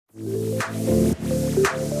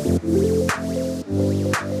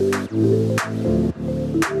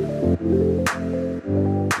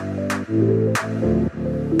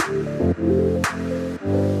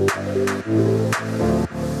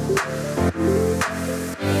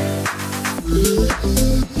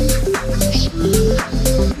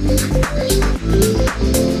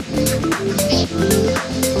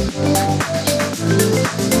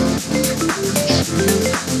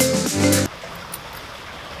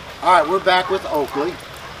Alright, we're back with Oakley.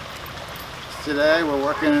 Today we're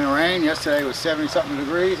working in the rain. Yesterday it was 70-something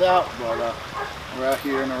degrees out, but we're out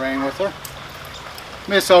here in the rain with her.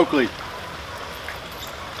 Miss Oakley.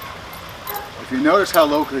 If you notice how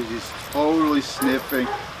Oakley is totally sniffing,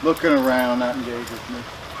 looking around, not engaged with me.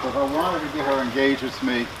 So if I wanted to get her engaged with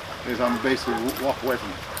me, is I'm basically walk away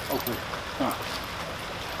from her. Oakley, come on.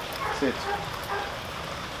 Sit.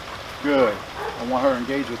 Good. I want her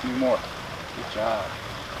engaged with me more. Good job.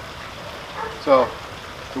 So,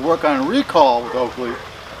 to work on recall with Oakley,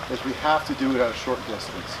 is we have to do it at a short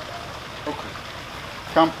distance. Oakley,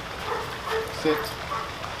 come, sit,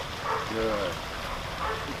 good,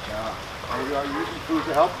 good job. Now we are using food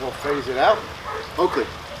to help, we'll phase it out. Oakley,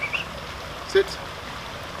 sit.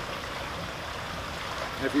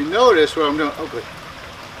 And if you notice what I'm doing, Oakley,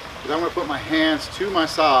 is I'm going to put my hands to my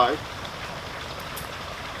side.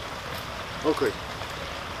 Oakley,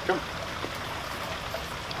 come.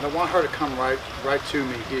 I want her to come right to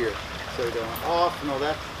me here. So going off and all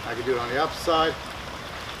that. I can do it on the opposite side.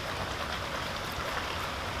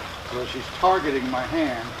 So she's targeting my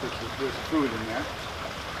hand because there's food in there.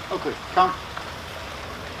 Okay, come.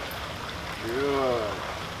 Good.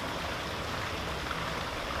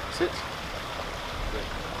 Sit. Good.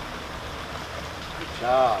 Good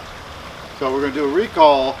job. So we're going to do a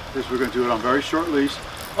recall. We're going to do it on very short leash.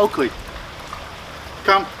 Oakley,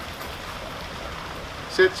 come.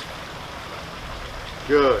 Sit.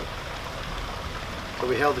 Good. So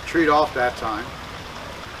we held the treat off that time.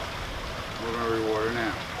 We're going to reward her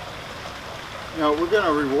now. You know, we're going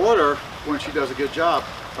to reward her when she does a good job.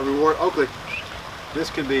 A reward, Oakley, this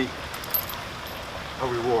can be a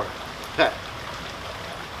reward. Pet.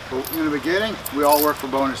 But in the beginning, we all work for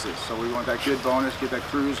bonuses. So we want that good bonus, get that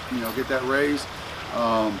cruise, you know, get that raise.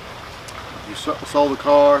 You sold the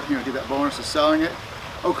car, you know, get that bonus of selling it.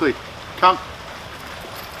 Oakley, come.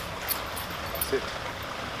 Sit.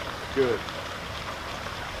 Good.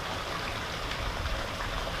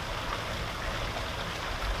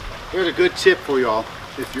 Here's a good tip for y'all.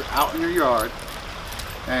 If you're out in your yard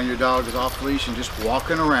and your dog is off leash and just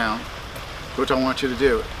walking around, what I want you to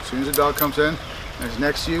do, as soon as the dog comes in and is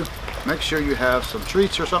next to you, make sure you have some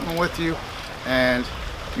treats or something with you, and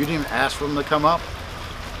you didn't even ask for them to come up,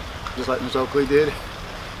 just like Miss Oakley did.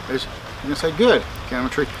 You're going to say, good, can I have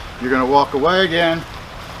a treat? You're going to walk away again.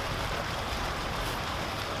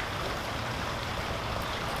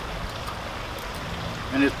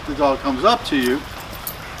 And if the dog comes up to you,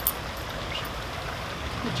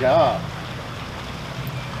 good job.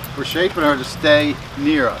 We're shaping her to stay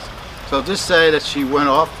near us. So just say that she went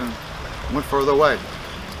off and went further away.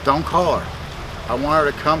 Don't call her. I want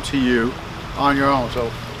her to come to you on your own.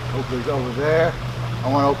 So Oakley's over there.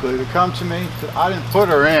 I want Oakley to come to me. I didn't put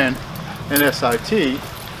her in SIT.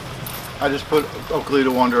 I just put Oakley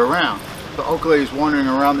to wander around. So Oakley is wandering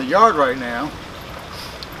around the yard right now.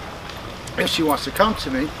 If she wants to come to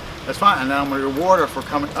me, that's fine. And then I'm going to reward her for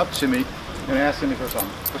coming up to me and asking me for something.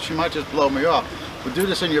 But she might just blow me off. But do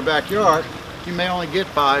this in your backyard. You may only get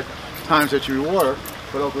 5 times that you reward her,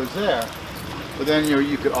 but Oakley's there. But then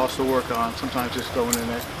you could also work on sometimes just going in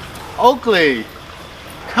there. Oakley,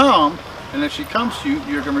 come. And if she comes to you,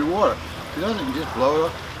 you're going to reward her. If she doesn't, you just blow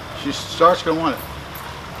her. She starts going to want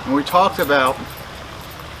it. And we talked about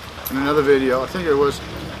in another video, I think it was,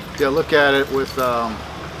 yeah, look at it with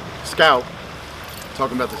Scout,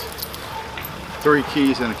 talking about the 3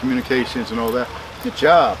 keys and the communications and all that. Good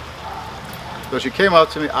job. So she came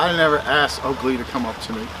up to me. I never asked Oakley to come up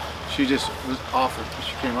to me. She just was offered.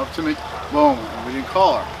 She came up to me, boom, and we didn't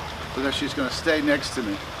call her. So then she's going to stay next to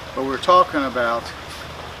me. But we're talking about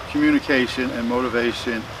communication and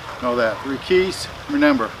motivation and all that. 3 keys,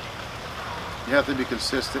 remember, you have to be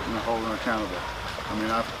consistent and holding her accountable. I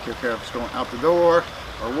mean, I don't care if it's going out the door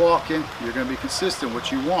or walking, you're going to be consistent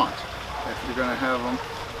what you want. If you're going to have them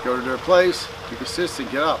go to their place, be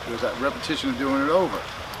consistent, get up. There's that repetition of doing it over.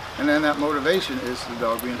 And then that motivation is the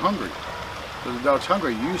dog being hungry. So the dog's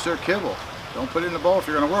hungry, use their kibble. Don't put it in the bowl if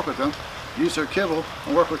you're going to work with them. Use their kibble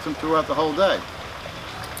and work with them throughout the whole day.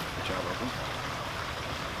 Good job, Oakley.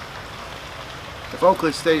 If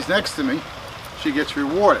Oakley stays next to me, she gets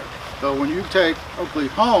rewarded. So when you take Oakley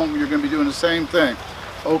home, you're going to be doing the same thing.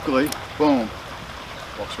 Oakley, boom.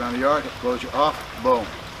 Walks around the yard, blows you off, boom.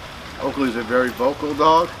 Oakley's a very vocal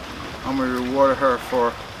dog. I'm going to reward her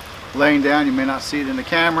for laying down. You may not see it in the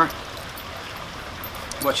camera,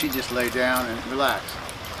 but she just lay down and relax.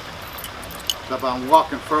 So if I'm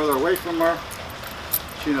walking further away from her,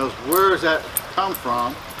 she knows where does that come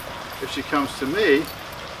from. If she comes to me,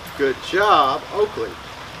 good job, Oakley.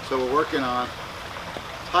 So we're working on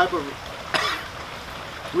type of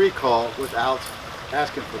recall without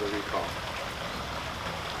asking for the recall.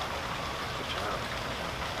 Good job.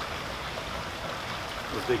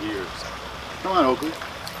 Those big ears. Come on, Oakley.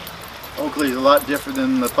 Oakley's a lot different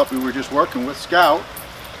than the puppy we were just working with, Scout.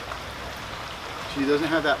 She doesn't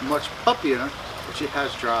have that much puppy in her, but she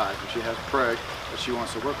has drive, and she has prey that she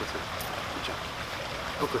wants to work with her. Good job.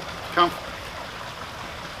 Oakley, come.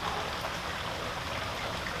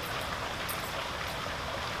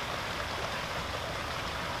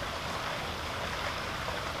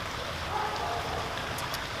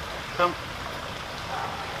 Come.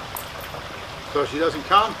 So if she doesn't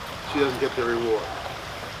come, she doesn't get the reward.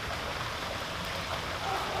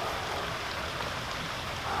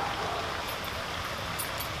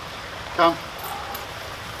 Come.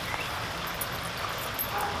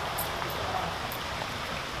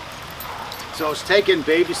 So it's taking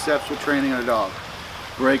baby steps with training a dog.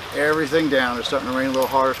 Break everything down. It's starting to rain a little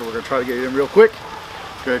harder, so we're going to try to get it in real quick.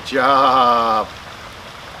 Good job.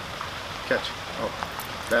 Catch. Oh,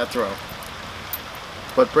 bad throw.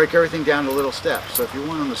 But break everything down to little steps. So if you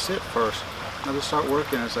want them to sit first, now just start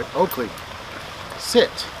working. It's like, Oakley,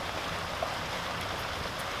 sit.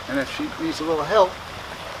 And if she needs a little help,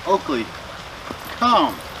 Oakley,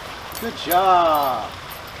 come. Good job.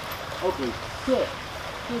 Oakley, sit.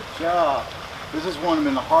 Good job. This is one of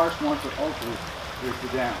the hardest ones for Oakley is to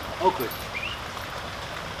down. Oakley.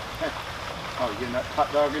 Hey. Oh, you getting that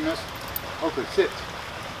hot dog in this? Oakley, sit.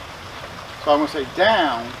 So I'm going to say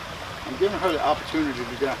down. I'm giving her the opportunity to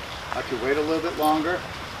do down. I could wait a little bit longer,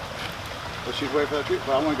 but she's waiting for that treat.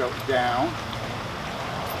 But I want to go down.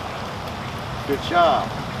 Good job.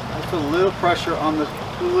 I put a little pressure on the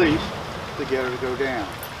leash to get her to go down.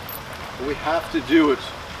 But we have to do it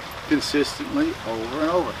consistently over and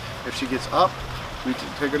over. If she gets up, we can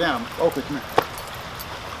take her down. Oakley, come here.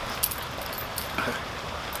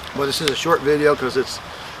 Well, this is a short video because it's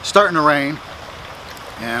starting to rain,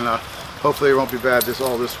 and hopefully it won't be bad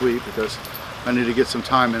all this week because I need to get some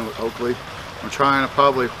time in with Oakley. I'm trying to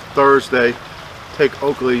probably Thursday take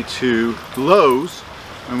Oakley to Lowe's,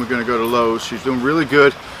 and we're going to go to Lowe's. She's doing really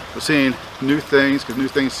good. We're seeing new things because new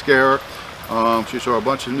things scare her. She saw a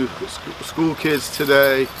bunch of new school kids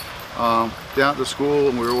today down at the school,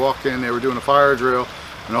 and we were walking, they were doing a fire drill,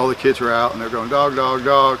 and all the kids were out and they're going dog, dog,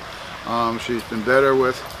 dog. She's been better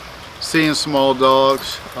with seeing small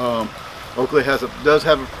dogs. Oakley does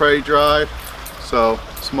have a prey drive, so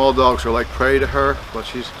small dogs are like prey to her, but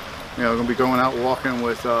she's going to be going out walking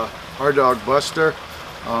with our dog Buster.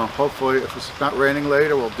 Hopefully if it's not raining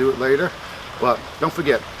later, we'll do it later. But don't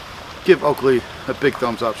forget, give Oakley a big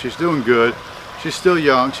thumbs up. She's doing good. She's still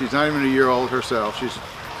young. She's not even a year old herself. She's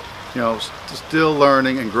still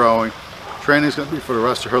learning and growing. Training is going to be for the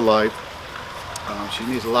rest of her life. She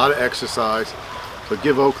needs a lot of exercise. So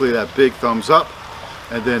give Oakley that big thumbs up.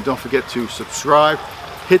 And then don't forget to subscribe,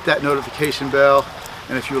 hit that notification bell,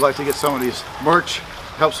 and if you would like to get some of these merch,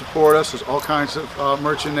 help support us, there's all kinds of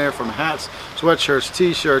merch in there, from hats, sweatshirts,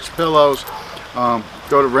 t-shirts, pillows.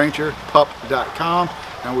 Go to rangerpup.com,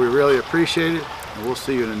 and we really appreciate it, and we'll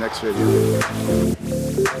see you in the next video.